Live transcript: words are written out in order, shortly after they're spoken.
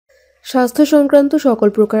স্বাস্থ্য সংক্রান্ত সকল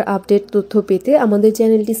প্রকার আপডেট তথ্য পেতে আমাদের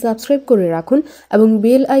চ্যানেলটি সাবস্ক্রাইব করে রাখুন এবং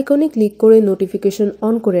বেল আইকনে ক্লিক করে নোটিফিকেশন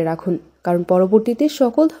অন করে রাখুন, কারণ পরবর্তীতে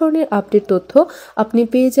সকল ধরনের আপডেট তথ্য আপনি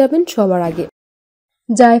পেয়ে যাবেন সবার আগে।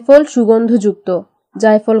 জায়ফল সুগন্ধযুক্ত।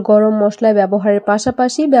 জায়ফল গরম মশলায় ব্যবহারের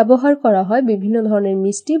পাশাপাশি ব্যবহার করা হয় বিভিন্ন ধরনের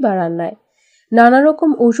মিষ্টি বা রান্নায়। নানা রকম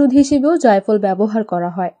ওষুধ হিসেবেও জায়ফল ব্যবহার করা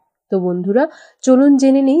হয়। তো বন্ধুরা, চলুন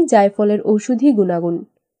জেনে নিই জায়ফলের ঔষধি গুণাগুণ।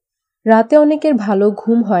 রাতে অনেকের ভালো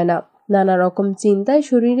ঘুম হয় না, নানা রকম চিন্তায়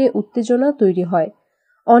শরীরে উত্তেজনা তৈরি হয়,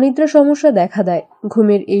 অনিদ্রা সমস্যা দেখা দেয়।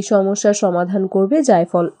 ঘুমের এই সমস্যার সমাধান করবে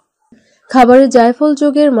জায়ফল। খাবারে জায়ফল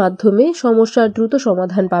যোগের মাধ্যমে সমস্যার দ্রুত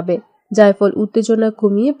সমাধান পাবে। জায়ফল উত্তেজনা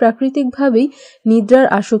কমিয়ে প্রাকৃতিকভাবেই নিদ্রার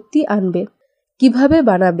আসক্তি আনবে। কিভাবে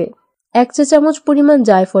বানাবে? 1 চা চামচ পরিমাণ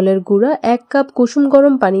জায়ফলের গুঁড়া 1 কাপ কুসুম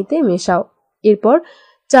গরম পানিতে মেশাও। এরপর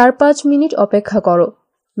 4-5 মিনিট অপেক্ষা করো।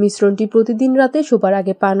 মিশ্রণটি প্রতিদিন রাতে শোবার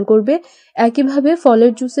আগে পান করবে। একইভাবে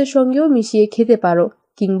ফলের জুসের সঙ্গেও মিশিয়ে খেতে পারো,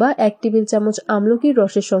 কিংবা 1 টেবিল চামচ আমলকির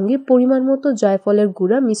রসের সঙ্গে পরিমাণ মতো জায়ফলের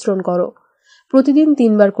গুঁড়া মিশ্রণ করো। প্রতিদিন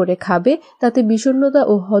 3 বার করে খাবে, তাতে বিষণ্ণতা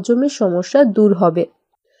ও হজমের সমস্যা দূর হবে।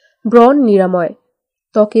 ব্রণ নিরাময়।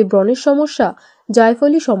 ত্বকে ব্রণের সমস্যা?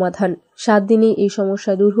 জায়ফলই সমাধান। 7 দিনেই এই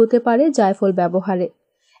সমস্যা দূর হতে পারে জায়ফল ব্যবহারে।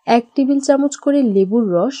 1 টেবিল চামচ করে লেবুর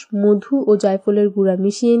রস, মধু ও জায়ফলের গুঁড়া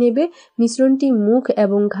মিশিয়ে নেবে। মিশ্রণটি মুখ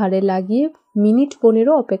এবং ঘাড়ে লাগিয়ে মিনিট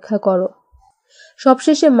 15 অপেক্ষা করো।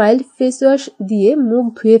 সবশেষে মাইল্ড ফেস ওয়াশ দিয়ে মুখ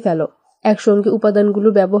ধুয়ে ফেলো। একসঙ্গে উপাদানগুলো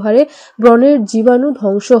ব্যবহারে ব্রণের জীবাণু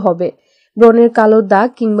ধ্বংস হবে। ব্রণের কালো দাগ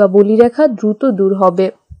কিংবা বলিরেখা দ্রুত দূর হবে।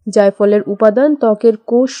 জায়ফলের উপাদান ত্বকের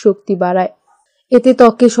কোষ শক্তি বাড়ায়, এতে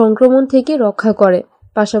ত্বককে সংক্রমণ থেকে রক্ষা করে।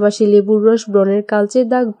 পাশাপাশি লেবুর রস ব্রণের কালচে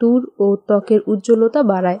দাগ দূর ও ত্বকের উজ্জ্বলতা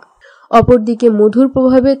বাড়ায়। অপরদিকে মধুর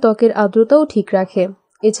প্রভাবে ত্বকের আর্দ্রতাও ঠিক রাখে।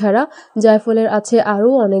 এছাড়া জায়ফলের আছে আরও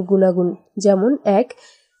অনেক গুণাগুণ, যেমন 1.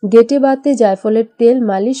 গেটে বাতে জায়ফলের তেল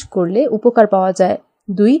মালিশ করলে উপকার পাওয়া যায়।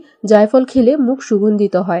 2. জায়ফল খেলে মুখ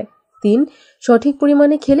সুগন্ধিত হয়। 3. সঠিক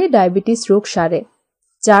পরিমাণে খেলে ডায়াবেটিস রোগ সারে।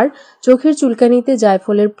 4. চোখের চুলকানিতে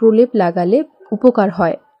জায়ফলের প্রলেপ লাগালে উপকার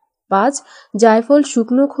হয়। 5. জায়ফল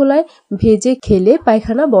শুকনো খোলায় ভেজে খেলে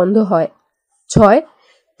পায়খানা বন্ধ হয়। 6.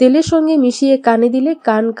 তেলের সঙ্গে মিশিয়ে কানে দিলে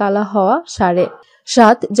কান কালা হওয়া সারে।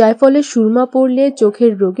 7. জায়ফলের সুরমা পড়লে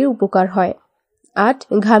চোখের রোগে উপকার হয়। 8.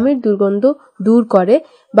 ঘামের দুর্গন্ধ দূর করে,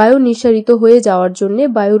 বায়ু নিঃসারিত হয়ে যাওয়ার জন্য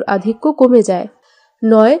বায়ুর আধিক্য কমে যায়।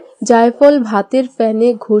 9. জায়ফল ভাতের ফ্যানে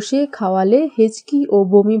ঘষে খাওয়ালে হেঁচকি ও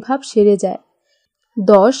বমি ভাব সেরে যায়।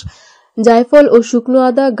 10. জায়ফল ও শুকনো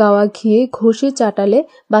আদা গাওয়া ঘিয়ে ঘষে চাটালে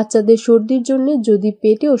বাচ্চাদের সর্দির জন্য যদি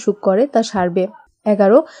পেটে অসুখ করে তা সারবে।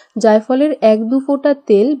 11. জায়ফলের 1-2 ফোঁটা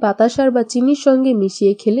তেল বাতাসার বা চিনির সঙ্গে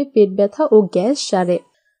মিশিয়ে খেলে পেট ব্যথা ও গ্যাস সারে।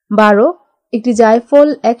 12. একটি জায়ফল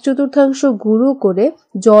 1/4 গুঁড়ো করে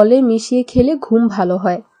জলে মিশিয়ে খেলে ঘুম ভালো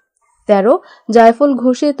হয়। 13. জায়ফল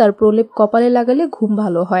ঘষে তার প্রলেপ কপালে লাগালে ঘুম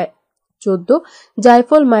ভালো হয়। 14.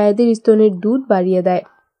 জায়ফল মায়েদের স্তনের দুধ বাড়িয়ে দেয়।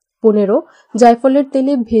 15. জায়ফলের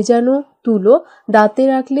তেলে ভেজানো তুলো দাঁতে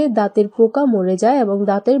রাখলে দাঁতের পোকা মরে যায় এবং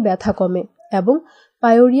দাঁতের ব্যথা কমে এবং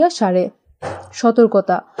পায়োরিয়া সারে।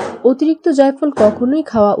 সতর্কতা: অতিরিক্ত জায়ফল কখনোই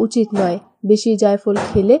খাওয়া উচিত নয়। বেশি জায়ফল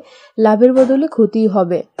খেলে লাভের বদলে ক্ষতিই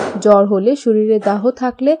হবে। জ্বর হলে, শরীরে দাহ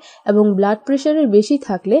থাকলে এবং ব্লাড প্রেশারের বেশি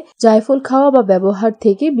থাকলে জায়ফল খাওয়া বা ব্যবহার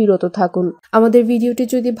থেকে বিরত থাকুন। আমাদের ভিডিওটি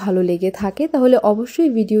যদি ভালো লেগে থাকে তাহলে অবশ্যই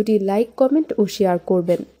ভিডিওটি লাইক, কমেন্ট ও শেয়ার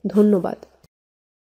করবেন। ধন্যবাদ।